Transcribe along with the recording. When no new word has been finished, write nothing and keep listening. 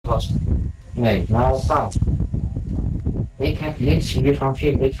lost. Nee, nou fout. Ik heb niks hiervan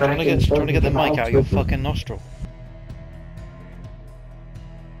veel. Ik Trying to get the mic out your fucking nostril.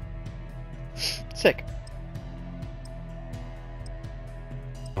 Sick.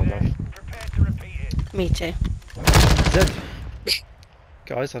 Me too. Zed.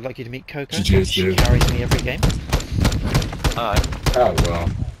 Guys, I'd like you to meet CoCo. She carries me every game. Alright. Oh well.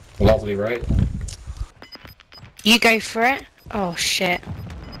 Lovely, right? You go for it. Oh shit.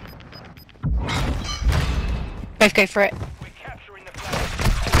 Both go for it.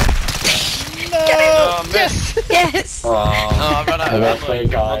 No! Oh, miss! Yes! Oh, I ran out Well of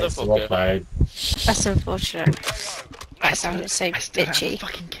played, ammo. guys. Well played. That's unfortunate. That sounded so I still have a bitchy.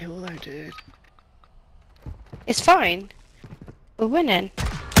 fucking kill though, dude. It's fine. We're winning.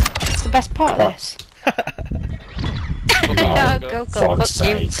 It's the best part of this. Oh, Go, fuck's fuck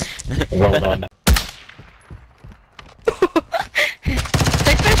you. sake. Well done.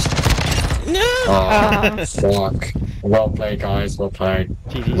 They pushed. No! Oh, fuck. Well played, guys. Well played.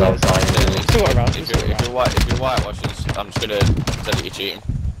 GG's. Well played. Still got around. If you're whitewashing, I'm just gonna say that you're cheating.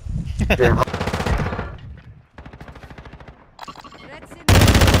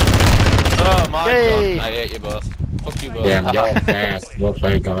 Oh my Yay. god, I hate you both. Fuck you both. Damn, y'all fast. Well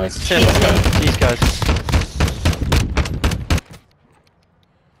played, guys. Jeez, guys.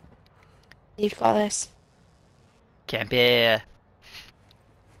 You've got this. Camp here.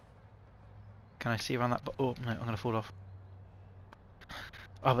 Can I see around that? Oh no, I'm gonna fall off.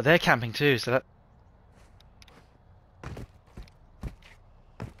 Oh, but they're camping too, so that.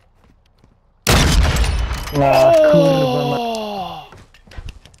 Oh!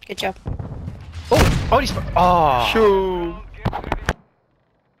 Good job. Oh! Oh! He's. Oh! Shoo!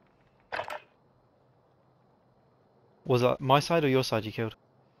 Was that my side or your side you killed?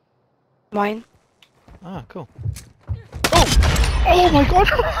 Mine. Ah, cool. Oh! Oh my god!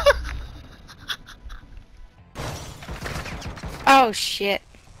 Oh shit.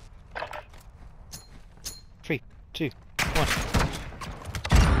 3, 2, 1.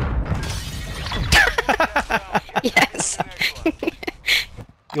 Yes.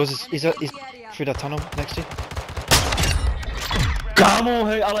 Yours is through that tunnel next to you. Kámo,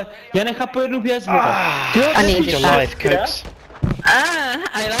 hej, ale já nechápu jednu věc. I needed Your that. life, Cokes.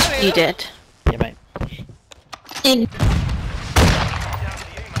 I love You did. Yeah, mate.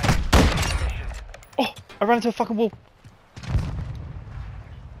 Oh! I ran into a fucking wall.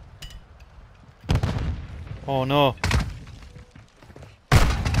 Oh no.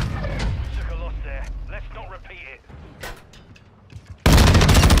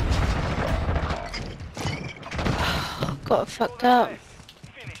 Got fucked up.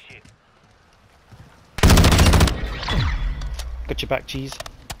 Got your back, cheese.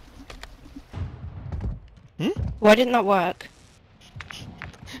 Hmm? Why didn't that work?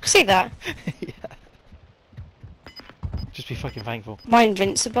 See that? Yeah. Just be fucking thankful. Am I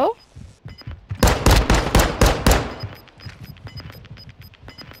invincible?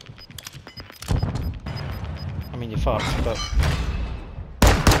 I mean, you're fucked, but.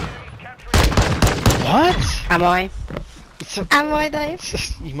 What? Am I? It's a... Am I though?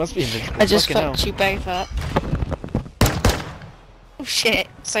 You must be invincible. I just Fucking fucked you both up. Oh shit.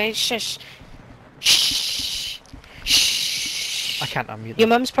 So shush. Shh. Shh. I can't unmute Your them.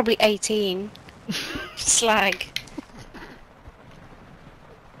 mum's probably 18. Slag.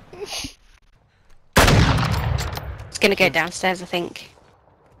 It's gonna go downstairs, I think.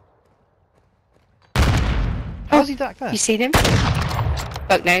 How's he back there? You seen him?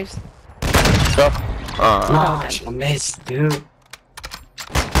 Fuck knows. Stop. Oh, I missed, dude.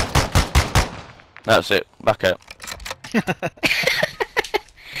 That's it. Back up.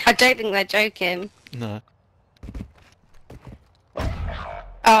 I don't think they're joking. No.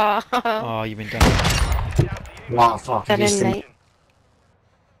 Oh, Oh, you've been done. Wow, fuck. that This in, thing. mate.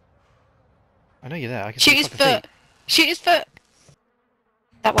 I know you're there. I can Shoot see his fucking feet. foot! Shoot his foot!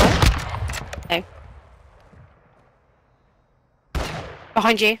 That one? No.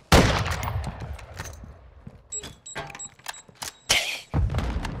 Behind you.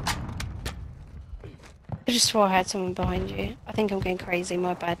 I just swore I had someone behind you. I think I'm going crazy,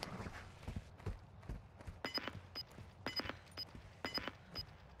 my bad.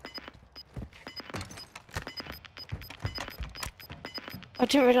 I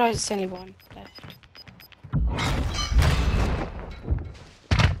didn't realise it's only one left.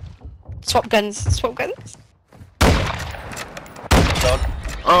 Swap guns, swap guns. God.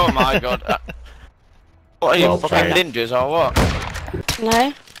 Oh my god. What are you, Well fucking played. ninjas or what?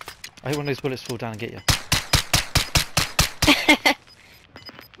 No? I hope one of those bullets fall down and get you.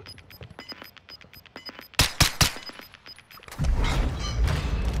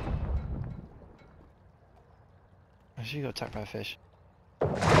 I should got attacked by a fish.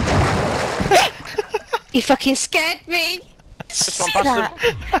 You fucking scared me! Just one Say bastard.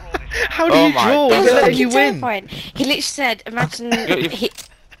 that. How do Oh you my draw? God. He's It's letting you fucking win. terrifying. He literally said, imagine You-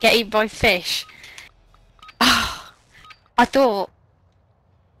 get eaten by fish. I thought,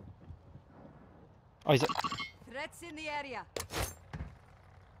 Oh, he's Threats in the area.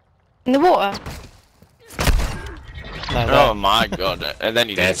 in the water? no, Oh my god. And then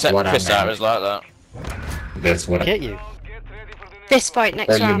you That's just set what I piss out meant. of us like that. That's what I... get you. Fist fight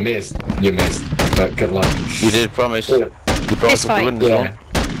next Oh, you round. missed. You missed. But good luck. You did promise. Yeah. You promised fight. to win this Yeah. one.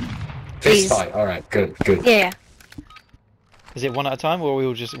 Please. Fist fight. Alright, good, good. Yeah, Is it one at a time, or are we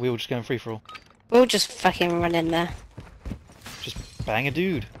all just going free for all? we'll just fucking run in there. Just bang a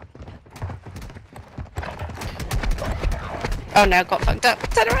dude. Oh no, got fucked up.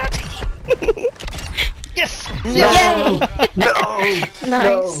 Turn around. Yes. Yay! No!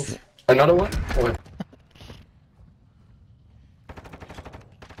 Nice. Another one? Or...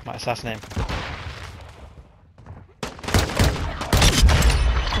 Might assassinate him.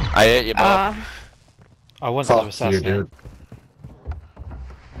 I hate you, Bob. I wanted to Fuck you, assassinate him. dude.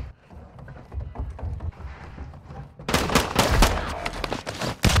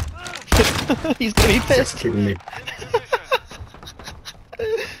 He's gonna be Just pissed. kidding me.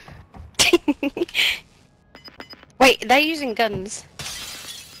 Wait, they're using guns.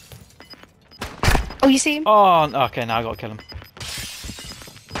 Oh, you see him? Oh, okay. Now I gotta kill him.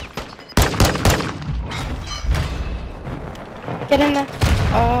 Get in there.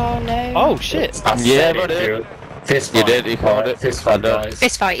 Oh no. Oh shit. I Yeah, said it, buddy. dude. Fist You fight. did, you called Alright, it. Fist fight, I done. guys.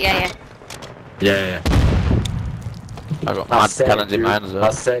 Fist fight, yeah, yeah. Yeah, I got I mad said cannons it, in dude. my hands I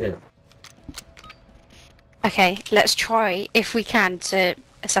though. said it. Okay, let's try, if we can, to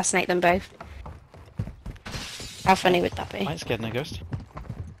assassinate them both. How funny would that be? I ain't scared no ghost.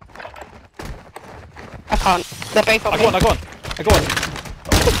 I can't. They're both on I me. got one. I got one.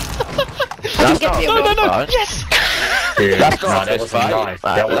 That's Get not the a No, other no, fist no. fight. Yes. Dude, That's no, not a that fist was a fight. knife.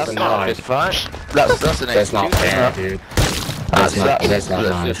 That was That's a not a knife. fist fight. That's an That's not fair, dude. That's not That's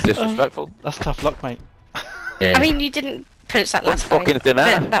nice. disrespectful. That's tough luck, mate. Yeah. I mean, you didn't punch that What's last time. fucking thin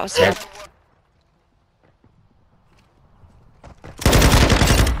air? But that was Yeah. tough.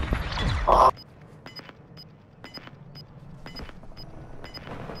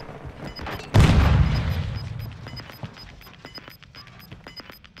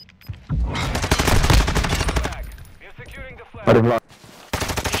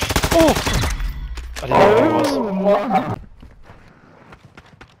 Oh! I didn't know where it was.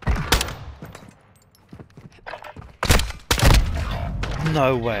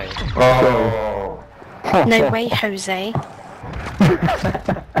 No way. Oh. No way, Jose.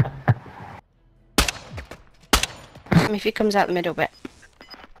 If he comes out the middle bit.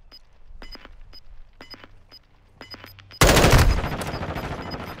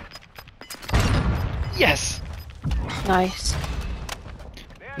 Yes! Nice.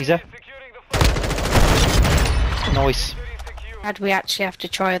 He's there. Nice. Had we actually have to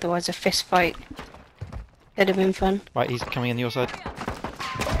try, otherwise a fist fight. It'd have been fun. Right, he's coming in your side.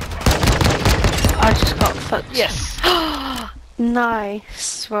 I just got fucked. Yes!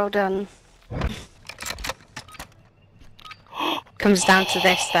 Nice. Well done. Comes down to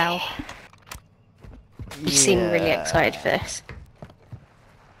this though. You seem really excited for this.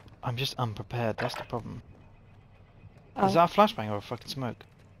 I'm just unprepared, that's the problem. Oh. Is that a flashbang or a fucking smoke?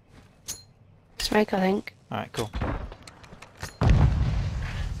 Smoke, I think. Alright, cool.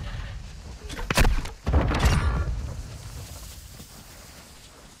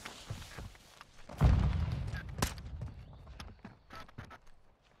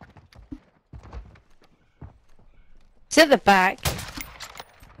 It's at the back.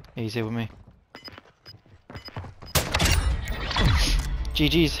 He's here with me.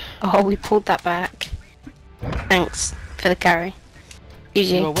 GG's. Oh, we pulled that back. Thanks for the carry. You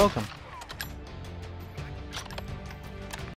are GG. welcome.